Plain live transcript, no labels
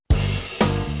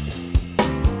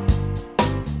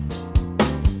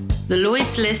the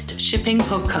Lloyd's List Shipping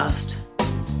Podcast.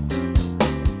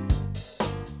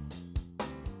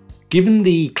 Given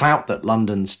the clout that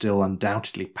London still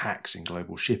undoubtedly packs in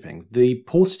global shipping, the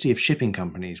paucity of shipping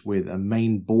companies with a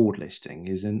main board listing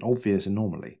is an obvious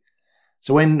anomaly.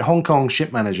 So when Hong Kong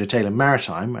ship manager Taylor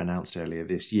Maritime announced earlier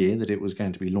this year that it was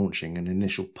going to be launching an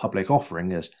initial public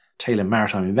offering as Taylor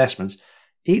Maritime Investments,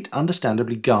 it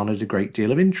understandably garnered a great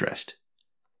deal of interest.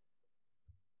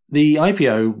 The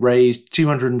IPO raised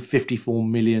 $254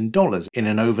 million in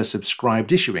an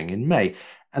oversubscribed issuing in May,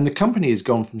 and the company has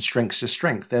gone from strength to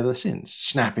strength ever since,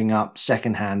 snapping up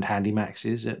second-hand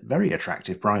Handymaxes at very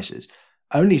attractive prices,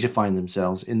 only to find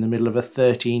themselves in the middle of a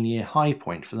 13-year high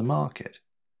point for the market.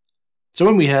 So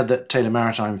when we heard that Taylor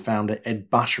Maritime founder Ed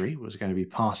Buttery was going to be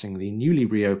passing the newly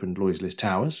reopened Lloyd's List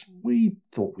Towers, we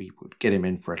thought we would get him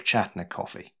in for a chat and a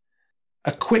coffee.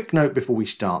 A quick note before we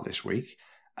start this week.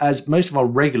 As most of our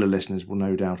regular listeners will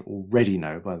no doubt already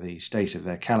know by the state of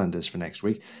their calendars for next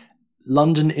week,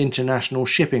 London International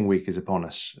Shipping Week is upon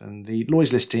us, and the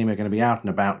Lloyd's List team are going to be out and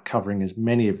about covering as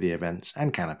many of the events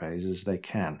and canapes as they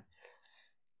can.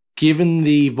 Given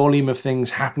the volume of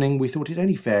things happening, we thought it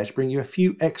only fair to bring you a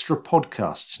few extra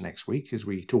podcasts next week as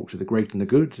we talk to the great and the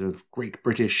good of Great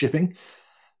British Shipping.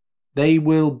 They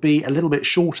will be a little bit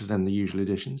shorter than the usual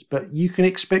editions, but you can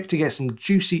expect to get some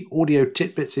juicy audio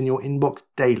tidbits in your inbox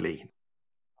daily.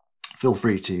 Feel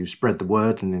free to spread the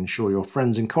word and ensure your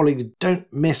friends and colleagues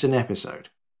don't miss an episode.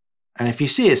 And if you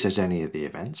see us at any of the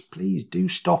events, please do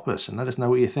stop us and let us know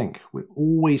what you think. We're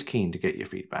always keen to get your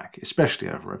feedback, especially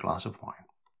over a glass of wine.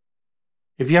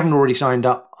 If you haven't already signed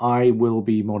up, I will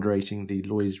be moderating the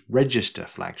Lloyd's Register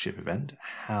flagship event,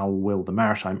 How Will the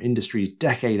Maritime Industry's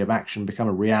Decade of Action Become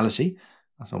a Reality?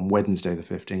 That's on Wednesday the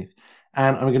 15th.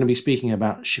 And I'm going to be speaking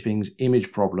about shipping's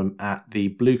image problem at the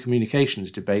Blue Communications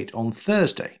debate on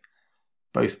Thursday.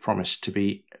 Both promise to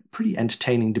be pretty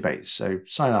entertaining debates, so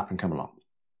sign up and come along.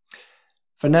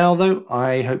 For now, though,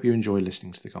 I hope you enjoy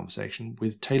listening to the conversation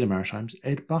with Taylor Maritime's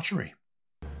Ed Buttery.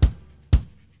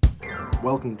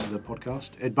 Welcome to the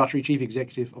podcast, Ed Buttery, Chief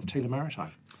Executive of Taylor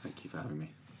Maritime. Thank you for having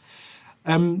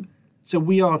me. So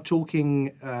we are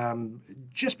talking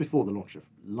just before the launch of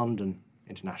London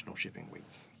International Shipping Week.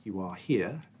 You are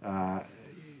here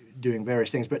doing various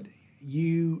things, but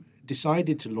you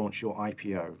decided to launch your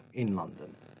IPO in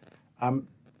London.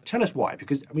 Tell us why,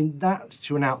 because that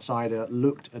to an outsider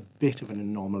looked a bit of an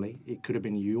anomaly. It could have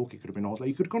been New York, it could have been Oslo,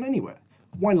 you could have gone anywhere.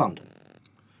 Why London?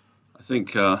 I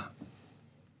think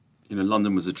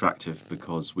London was attractive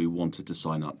because we wanted to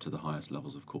sign up to the highest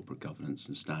levels of corporate governance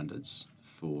and standards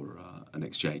for an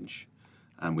exchange.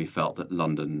 And we felt that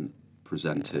London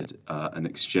presented an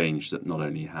exchange that not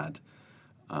only had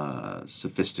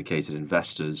sophisticated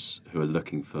investors who are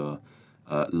looking for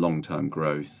long-term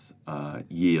growth,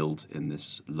 yield in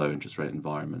this low interest rate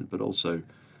environment, but also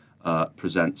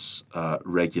presents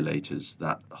regulators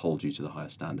that hold you to the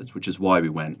highest standards, which is why we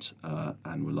went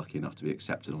and were lucky enough to be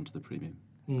accepted onto the premium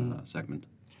segment.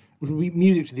 Which will be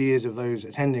music to the ears of those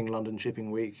attending London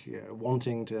Shipping Week,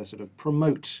 wanting to sort of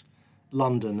promote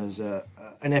London as an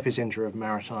epicenter of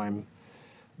maritime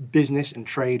business and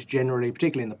trade generally,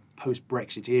 particularly in the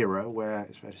post-Brexit era, where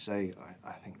it's fair to say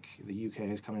I think the UK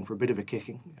has come in for a bit of a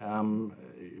kicking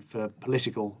for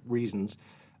political reasons.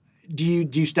 Do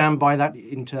you stand by that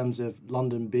in terms of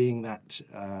London being that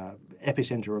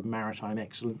epicenter of maritime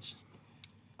excellence?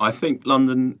 I think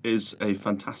London is a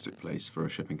fantastic place for a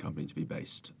shipping company to be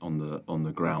based on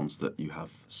the grounds that you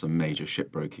have some major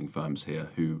shipbroking firms here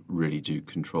who really do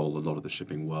control a lot of the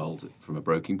shipping world from a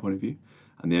broking point of view,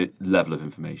 and the level of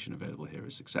information available here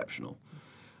is exceptional.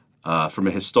 From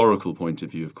a historical point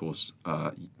of view, of course,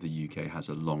 the UK has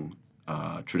a long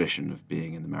tradition of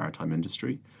being in the maritime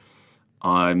industry.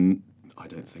 I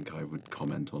don't think I would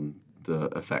comment on the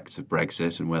effects of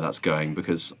Brexit and where that's going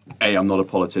because A, I'm not a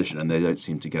politician and they don't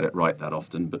seem to get it right that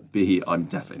often, but B, I'm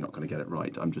definitely not going to get it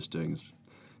right. I'm just doing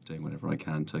whatever I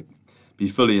can to be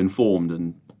fully informed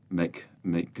and make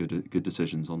good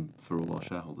decisions for all our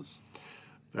shareholders.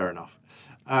 Fair enough.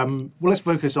 Well, let's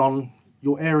focus on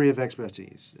your area of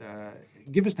expertise.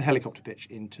 Give us the helicopter pitch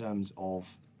in terms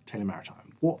of Taylor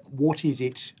Maritime. What is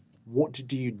it? What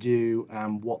do you do?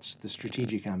 And what's the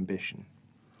strategic ambition?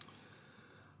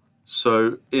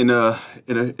 So, in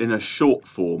a short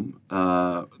form,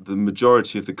 the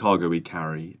majority of the cargo we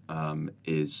carry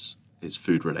is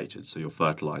food related. So your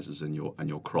fertilizers and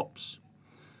your crops.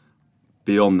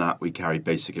 Beyond that, we carry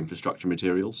basic infrastructure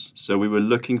materials. So we were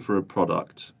looking for a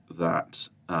product that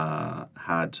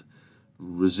had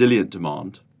resilient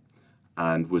demand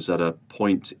and was at a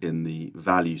point in the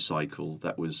value cycle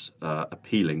that was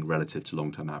appealing relative to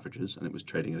long-term averages, and it was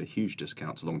trading at a huge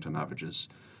discount to long-term averages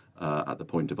at the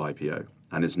point of IPO,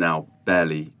 and is now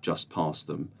barely just past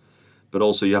them. But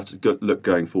also you have to look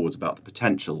going forwards about the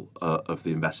potential of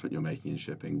the investment you're making in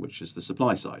shipping, which is the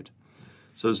supply side.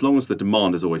 So as long as the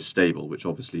demand is always stable, which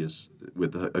obviously is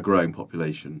with a growing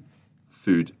population,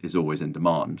 food is always in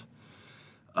demand,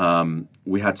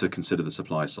 we had to consider the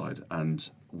supply side. And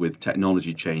with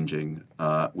technology changing,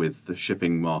 with the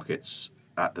shipping markets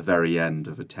at the very end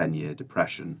of a 10-year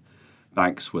depression,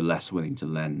 banks were less willing to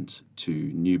lend to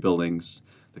new buildings.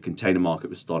 The container market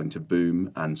was starting to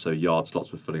boom, and so yard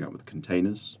slots were filling up with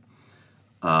containers.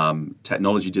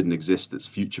 Technology didn't exist that's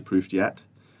future-proofed yet.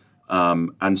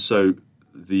 And so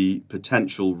the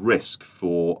potential risk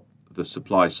for the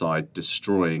supply side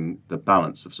destroying the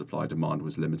balance of supply-demand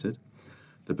was limited.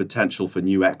 The potential for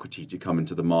new equity to come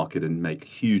into the market and make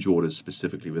huge orders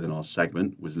specifically within our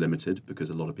segment was limited because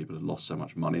a lot of people had lost so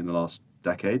much money in the last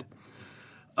decade.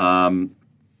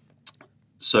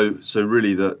 So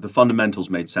really the fundamentals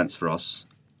made sense for us,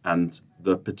 and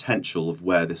the potential of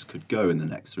where this could go in the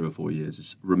next 3 or 4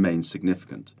 years remains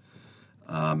significant.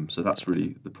 So that's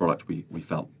really the product we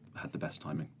felt had the best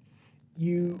timing.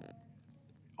 You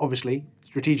obviously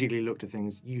strategically looked at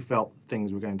things. You felt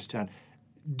things were going to turn.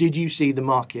 Did you see the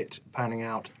market panning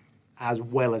out as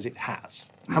well as it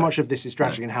has? How much of this is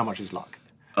strategy and how much is luck?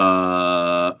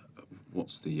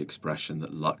 What's the expression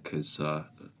that luck is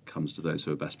comes to those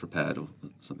who are best prepared, or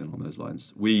something along those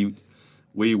lines? We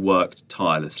worked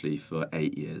tirelessly for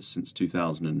 8 years, since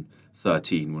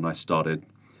 2013, when I started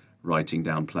writing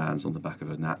down plans on the back of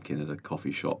a napkin at a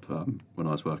coffee shop when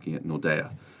I was working at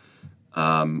Nordea.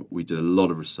 We did a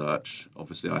lot of research.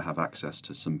 Obviously, I have access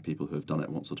to some people who have done it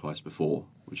once or twice before,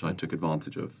 which I took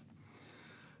advantage of.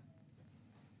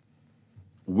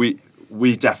 We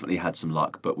definitely had some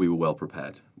luck, but we were well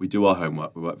prepared. We do our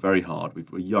homework. We work very hard.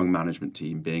 We've a young management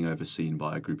team being overseen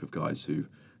by a group of guys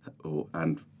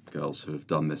and girls who have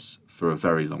done this for a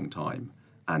very long time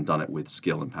and done it with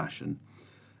skill and passion.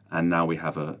 And now we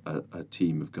have a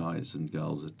team of guys and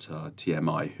girls at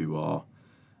TMI who are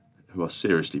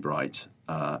seriously bright,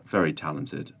 very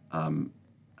talented,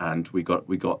 and we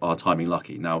got our timing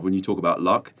lucky. Now, when you talk about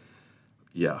luck,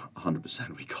 yeah,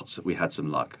 100%. We had some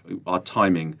luck. Our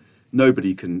timing.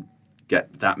 Nobody can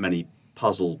get that many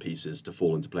puzzle pieces to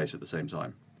fall into place at the same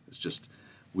time. It's just,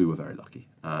 we were very lucky.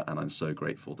 And I'm so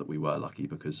grateful that we were lucky,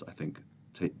 because I think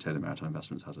Taylor Maritime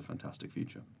Investments has a fantastic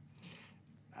future.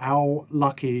 How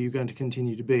lucky are you going to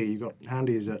continue to be? You've got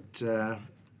Handy's at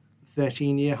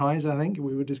 13-year highs, I think,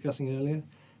 we were discussing earlier.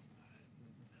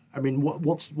 I mean,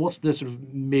 what's the sort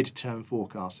of mid-term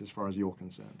forecast as far as you're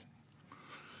concerned?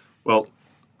 Well,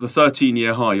 the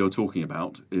 13-year high you're talking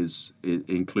about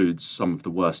includes some of the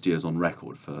worst years on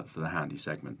record for the handy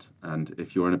segment. And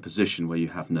if you're in a position where you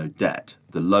have no debt,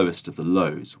 the lowest of the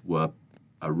lows were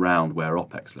around where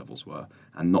OPEX levels were,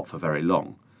 and not for very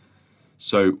long.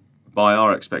 So by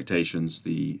our expectations,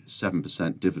 the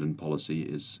 7% dividend policy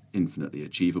is infinitely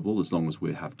achievable as long as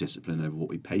we have discipline over what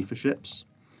we pay for ships.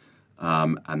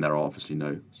 And there are obviously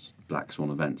no black swan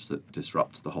events that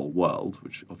disrupt the whole world,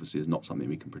 which obviously is not something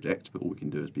we can predict, but all we can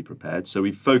do is be prepared. So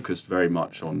we focused very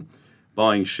much on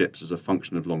buying ships as a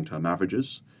function of long-term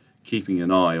averages, keeping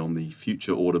an eye on the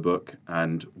future order book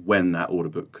and when that order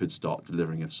book could start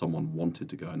delivering if someone wanted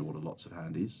to go and order lots of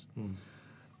handies.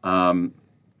 And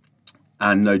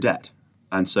no debt.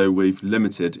 And so we've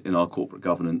limited in our corporate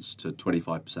governance to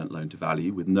 25% loan to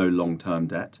value with no long-term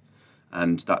debt.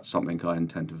 And that's something I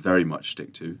intend to very much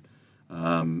stick to.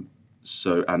 In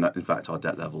fact, our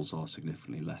debt levels are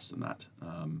significantly less than that.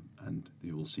 And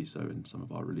you will see so in some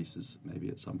of our releases, maybe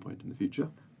at some point in the future.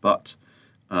 But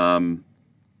low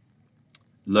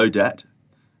debt,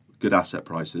 good asset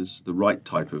prices, the right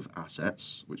type of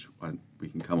assets, which we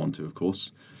can come on to, of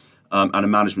course, and a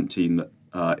management team that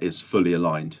is fully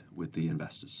aligned with the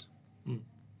investors.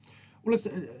 Well, let's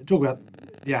talk about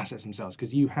the assets themselves,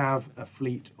 because you have a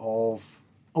fleet of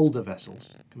older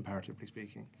vessels, comparatively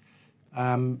speaking.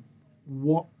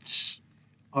 What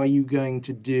are you going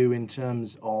to do in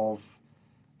terms of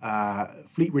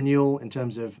fleet renewal, in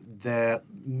terms of their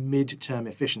mid-term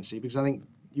efficiency? Because I think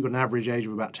you've got an average age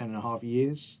of about 10.5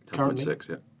 years currently. 10.6,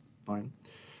 yeah. Fine.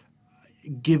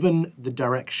 Given the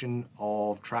direction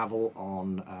of travel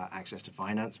on access to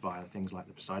finance via things like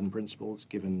the Poseidon Principles,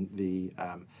 given the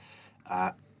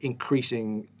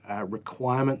increasing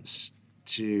requirements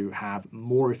to have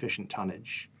more efficient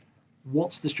tonnage,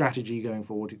 what's the strategy going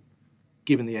forward,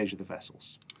 given the age of the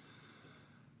vessels?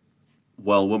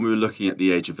 Well, when we were looking at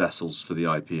the age of vessels for the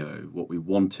IPO, what we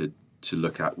wanted to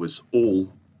look at was all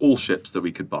ships that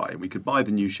we could buy. We could buy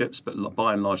the new ships, but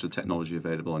by and large, the technology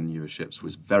available on newer ships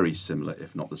was very similar,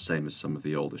 if not the same as some of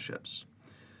the older ships.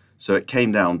 So it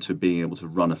came down to being able to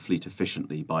run a fleet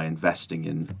efficiently by investing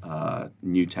in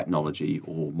new technology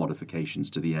or modifications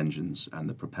to the engines and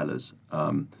the propellers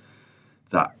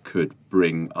that could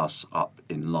bring us up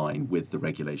in line with the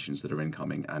regulations that are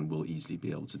incoming, and we'll easily be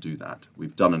able to do that.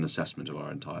 We've done an assessment of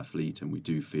our entire fleet, and we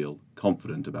do feel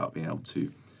confident about being able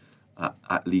to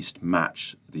at least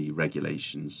match the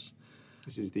regulations.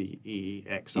 This is the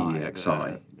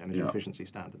EEXI, Energy Efficiency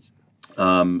Standards.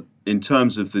 In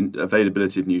terms of the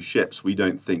availability of new ships, we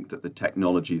don't think that the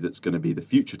technology that's going to be the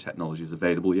future technology is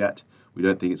available yet. We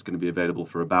don't think it's going to be available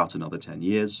for about another 10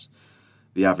 years.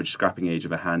 The average scrapping age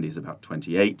of a handy is about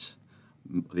 28.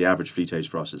 The average fleet age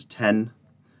for us is 10.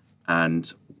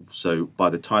 And so by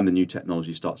the time the new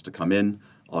technology starts to come in,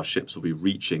 our ships will be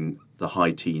reaching the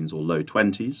high teens or low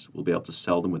 20s. We'll be able to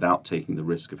sell them without taking the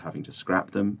risk of having to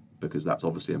scrap them, because that's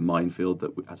obviously a minefield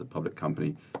that as a public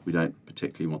company we don't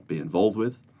particularly want to be involved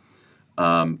with.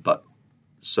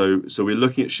 So we're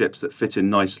looking at ships that fit in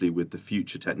nicely with the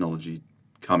future technology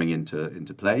coming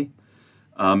into play.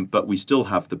 But we still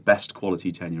have the best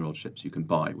quality 10-year-old ships you can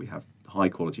buy. We have high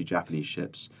quality Japanese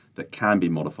ships that can be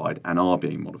modified and are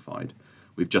being modified.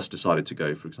 We've just decided to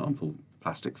go, for example,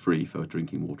 plastic free for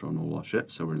drinking water on all our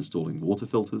ships. So we're installing water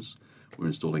filters, we're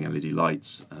installing LED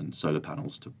lights and solar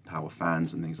panels to power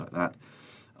fans and things like that.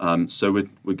 So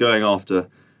we're going after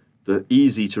the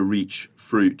easy to reach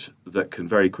fruit that can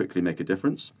very quickly make a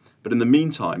difference. But in the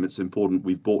meantime, it's important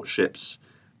we've bought ships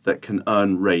that can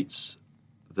earn rates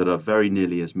that are very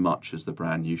nearly as much as the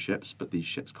brand new ships, but these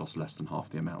ships cost less than half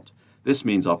the amount. This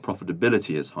means our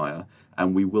profitability is higher,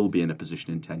 and we will be in a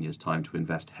position in 10 years' time to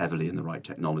invest heavily in the right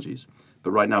technologies.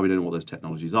 But right now we don't know what those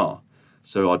technologies are.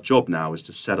 So our job now is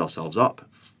to set ourselves up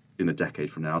in a decade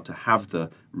from now to have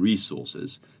the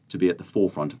resources to be at the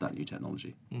forefront of that new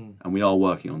technology. And we are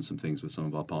working on some things with some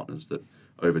of our partners that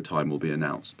over time will be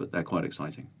announced, but they're quite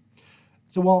exciting.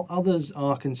 So while others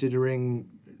are considering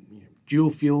dual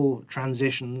fuel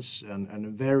transitions and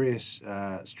various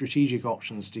strategic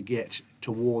options to get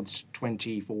towards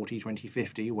 2040,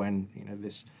 2050, when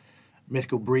this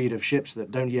mythical breed of ships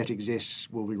that don't yet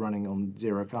exist will be running on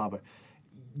zero carbon,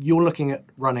 you're looking at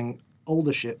running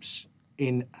older ships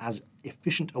in as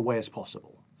efficient a way as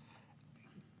possible.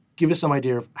 Give us some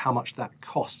idea of how much that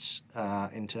costs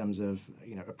in terms of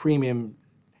a premium.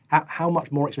 How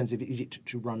much more expensive is it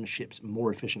to run ships more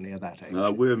efficiently at that age?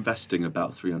 We're investing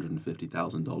about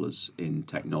 $350,000 in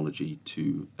technology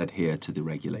to adhere to the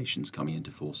regulations coming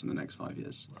into force in the next 5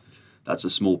 years. Right. That's a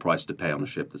small price to pay on a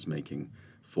ship that's making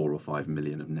 $4 or $5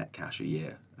 million of net cash a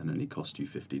year and only cost you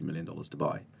 $15 million to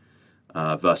buy,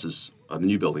 versus the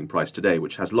new building price today,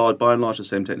 which has by and large the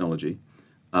same technology,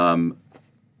 and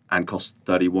costs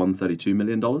 $31, $32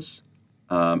 million.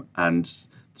 And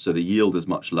so the yield is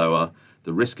much lower.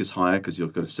 The risk is higher because you're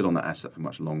going to sit on that asset for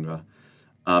much longer.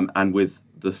 And with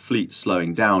the fleet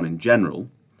slowing down in general,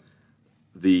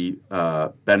 the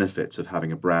benefits of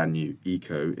having a brand new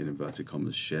eco, in inverted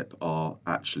commas, ship are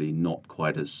actually not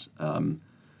quite as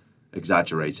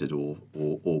exaggerated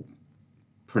or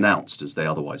pronounced as they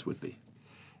otherwise would be.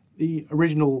 The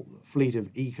original fleet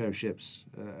of eco ships,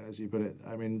 as you put it,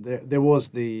 I mean, there was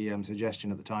the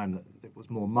suggestion at the time that it was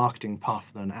more marketing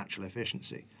puff than actual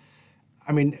efficiency.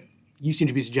 I mean, you seem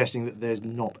to be suggesting that there's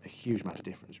not a huge amount of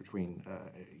difference between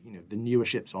the newer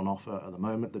ships on offer at the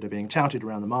moment that are being touted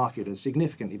around the market as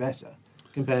significantly better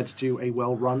compared to a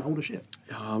well-run older ship.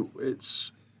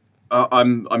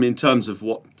 In terms of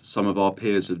what some of our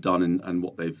peers have done and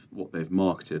what they've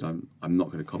marketed, I'm not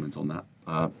going to comment on that.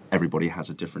 Everybody has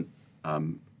a different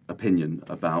opinion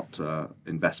about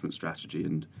investment strategy,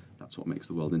 and that's what makes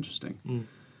the world interesting.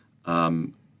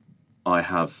 I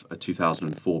have a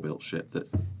 2004 built ship that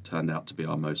turned out to be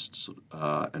our most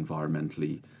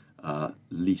environmentally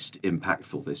least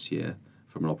impactful this year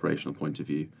from an operational point of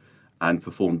view, and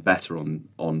performed better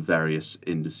on various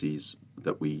indices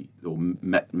that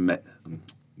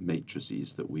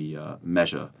matrices that we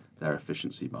measure their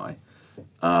efficiency by,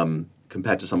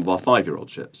 compared to some of our 5-year-old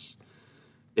ships.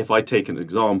 If I take an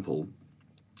example,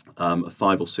 a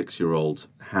 5 or 6-year-old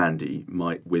handy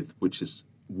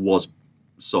was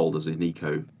sold as an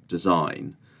eco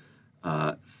design,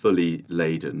 fully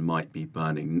laden might be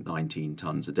burning 19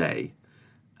 tons a day,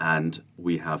 and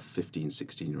we have 15,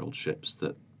 16-year-old ships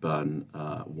that burn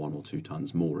 1 or 2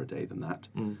 tons more a day than that.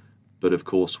 But of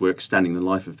course, we're extending the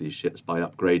life of these ships by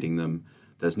upgrading them.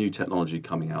 There's new technology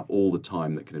coming out all the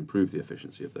time that can improve the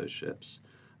efficiency of those ships.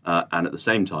 And at the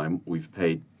same time, we've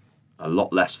paid a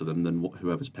lot less for them than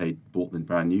whoever's bought the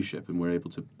brand new ship, and we're able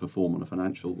to perform on a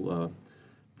financial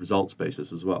results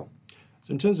basis as well.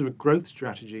 So in terms of a growth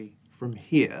strategy from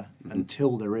here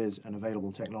until there is an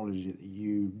available technology that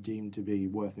you deem to be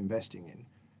worth investing in,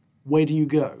 where do you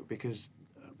go? Because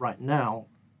right now,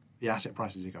 the asset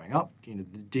prices are going up. The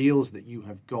deals that you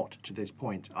have got to this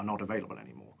point are not available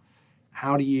anymore.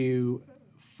 How do you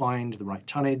find the right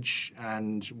tonnage,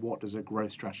 and what does a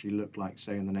growth strategy look like,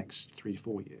 say, in the next 3 to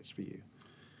 4 years for you?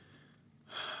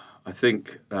 I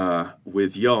think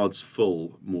with yards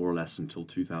full more or less until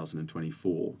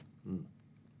 2024,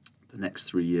 the next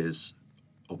 3 years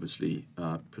obviously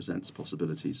presents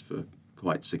possibilities for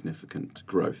quite significant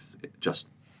growth just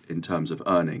in terms of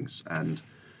earnings. And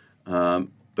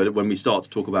but when we start to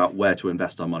talk about where to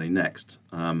invest our money next,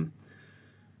 I'm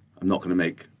not going to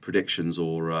make predictions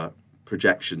or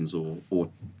projections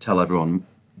or tell everyone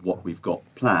what we've got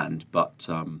planned, but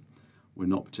we're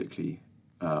not particularly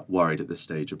worried at this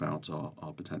stage about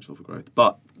our potential for growth.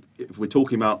 But if we're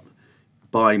talking about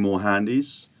buying more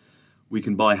handies, we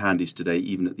can buy handies today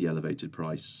even at the elevated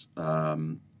price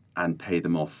and pay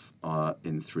them off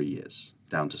in 3 years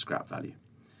down to scrap value.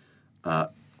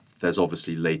 There's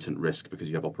obviously latent risk because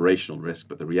you have operational risk,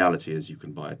 but the reality is you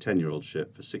can buy a 10-year-old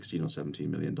ship for $16 or $17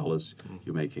 million.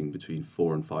 You're making between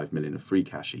 $4 and $5 million of free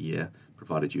cash a year,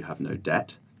 provided you have no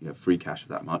debt. You have free cash of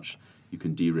that much. You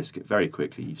can de-risk it very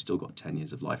quickly. You've still got 10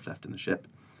 years of life left in the ship.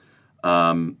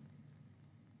 I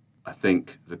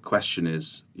think the question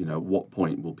is, what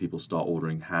point will people start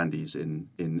ordering handies in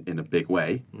a big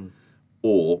way,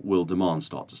 or will demand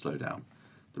start to slow down?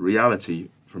 The reality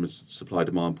from a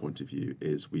supply-demand point of view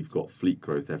is we've got fleet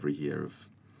growth every year of,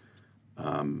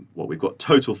 we've got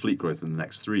total fleet growth in the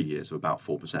next 3 years of about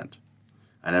 4%.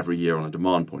 And every year on a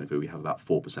demand point of view, we have about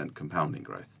 4% compounding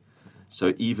growth.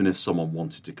 So even if someone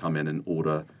wanted to come in and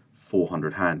order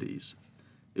 400 handies,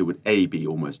 it would A, be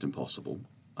almost impossible.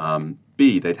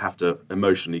 B, they'd have to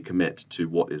emotionally commit to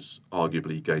what is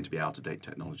arguably going to be out-of-date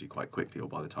technology quite quickly or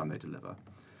by the time they deliver.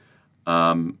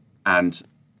 And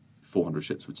 400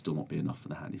 ships would still not be enough for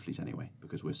the handy fleet anyway,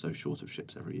 because we're so short of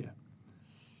ships every year.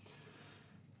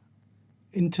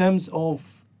 In terms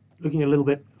of looking a little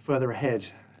bit further ahead,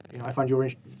 I find your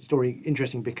story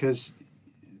interesting because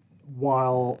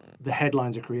while the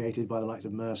headlines are created by the likes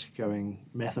of Maersk going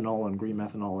methanol and green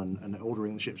methanol and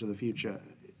ordering the ships of the future,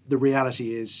 the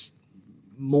reality is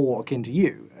more akin to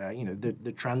you.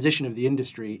 The transition of the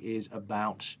industry is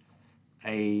about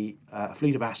a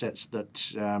fleet of assets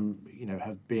that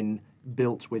have been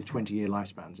built with 20-year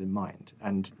lifespans in mind,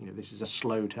 and this is a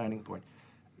slow turning point.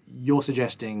 You're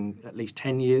suggesting at least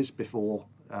 10 years before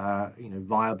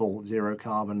viable zero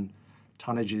carbon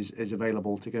tonnage is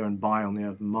available to go and buy on the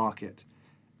open market.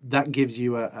 That gives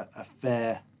you a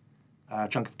fair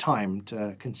chunk of time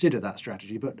to consider that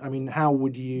strategy. But how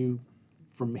would you,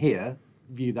 from here,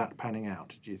 view that panning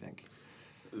out, do you think?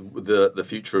 The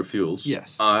future of fuels.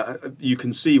 Yes. You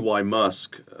can see why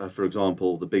Maersk, for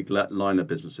example, the big liner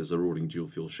businesses are ordering dual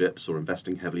fuel ships or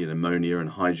investing heavily in ammonia and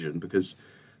hydrogen, because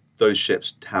those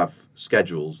ships have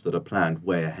schedules that are planned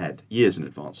way ahead, years in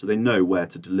advance, so they know where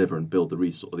to deliver and build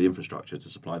the infrastructure to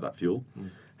supply that fuel.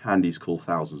 Handies call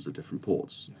thousands of different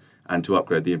ports, and to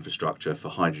upgrade the infrastructure for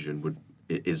hydrogen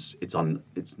it's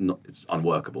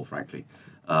unworkable, frankly.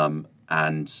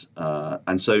 And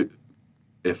so,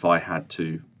 if I had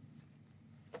to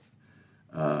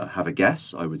have a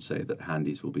guess, I would say that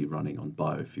handies will be running on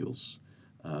biofuels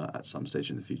at some stage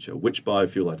in the future. Which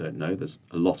biofuel, I don't know. There's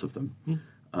a lot of them.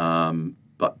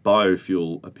 But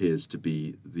biofuel appears to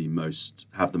be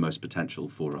have the most potential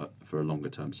for a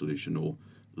longer-term solution, or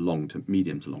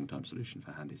medium to long-term solution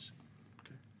for handies.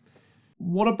 Okay.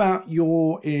 What about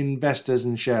your investors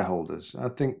and shareholders? I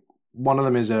think one of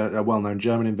them is a well-known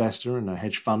German investor and a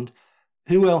hedge fund.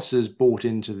 Who else has bought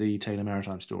into the Taylor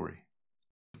Maritime story?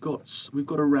 We've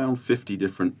got around 50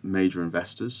 different major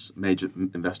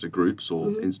investor groups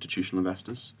or institutional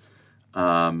investors.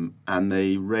 And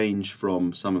they range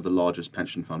from some of the largest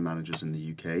pension fund managers in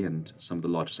the UK and some of the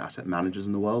largest asset managers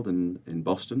in the world in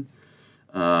Boston.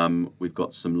 We've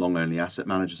got some long-only asset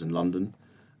managers in London.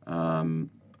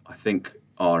 I think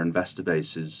our investor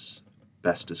base is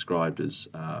best described as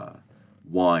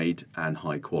wide and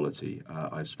high quality.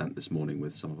 I've spent this morning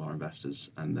with some of our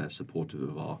investors, and they're supportive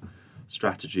of our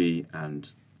strategy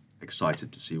and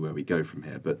excited to see where we go from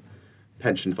here. But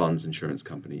pension funds, insurance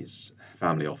companies,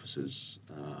 family offices,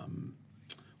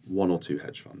 one or two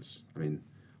hedge funds.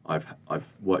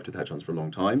 I've worked with hedge funds for a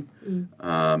long time.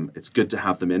 It's good to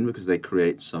have them in because they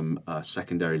create some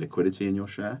secondary liquidity in your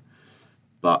share.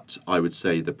 But I would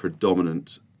say the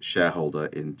predominant shareholder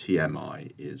in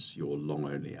TMI is your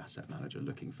long-only asset manager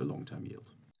looking for long-term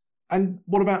yield. And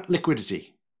what about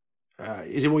liquidity?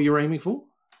 Is it what you're aiming for?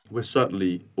 We're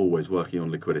certainly always working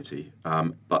on liquidity,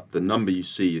 but the number you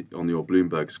see on your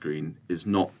Bloomberg screen is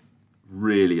not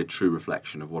really a true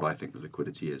reflection of what I think the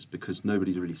liquidity is, because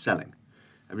nobody's really selling.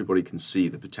 Everybody can see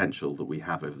the potential that we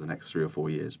have over the next 3 or 4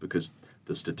 years because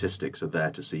the statistics are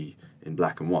there to see in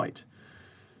black and white.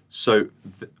 So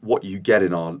what you get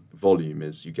in our volume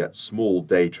is you get small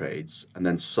day trades, and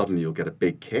then suddenly you'll get a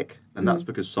big kick, and that's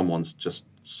because someone's just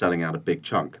selling out a big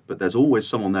chunk. But there's always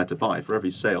someone there to buy. For every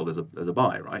sale, there's a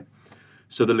buy, right?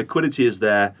 So the liquidity is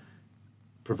there,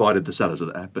 provided the sellers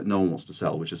are there, but no one wants to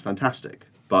sell, which is fantastic.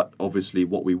 But obviously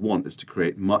what we want is to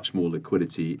create much more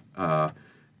liquidity over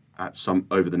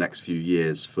the next few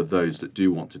years for those that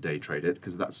do want to day trade it,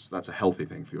 because that's a healthy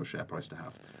thing for your share price to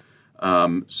have.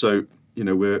 So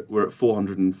we're at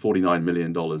 $449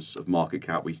 million of market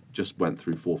cap. We just went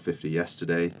through 450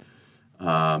 yesterday.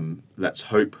 Let's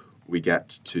hope we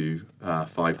get to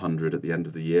 500 at the end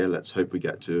of the year. Let's hope we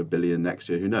get to $1 billion next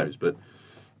year. Who knows? But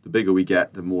the bigger we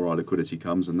get, the more our liquidity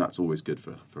comes, and that's always good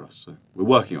for us. So we're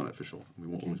working on it for sure. We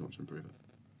always want to improve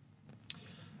it.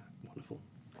 Wonderful.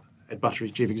 Ed Buttery,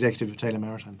 Chief Executive of Taylor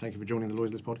Maritime. Thank you for joining the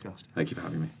Lloyd's List podcast. Thank you for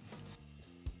having me.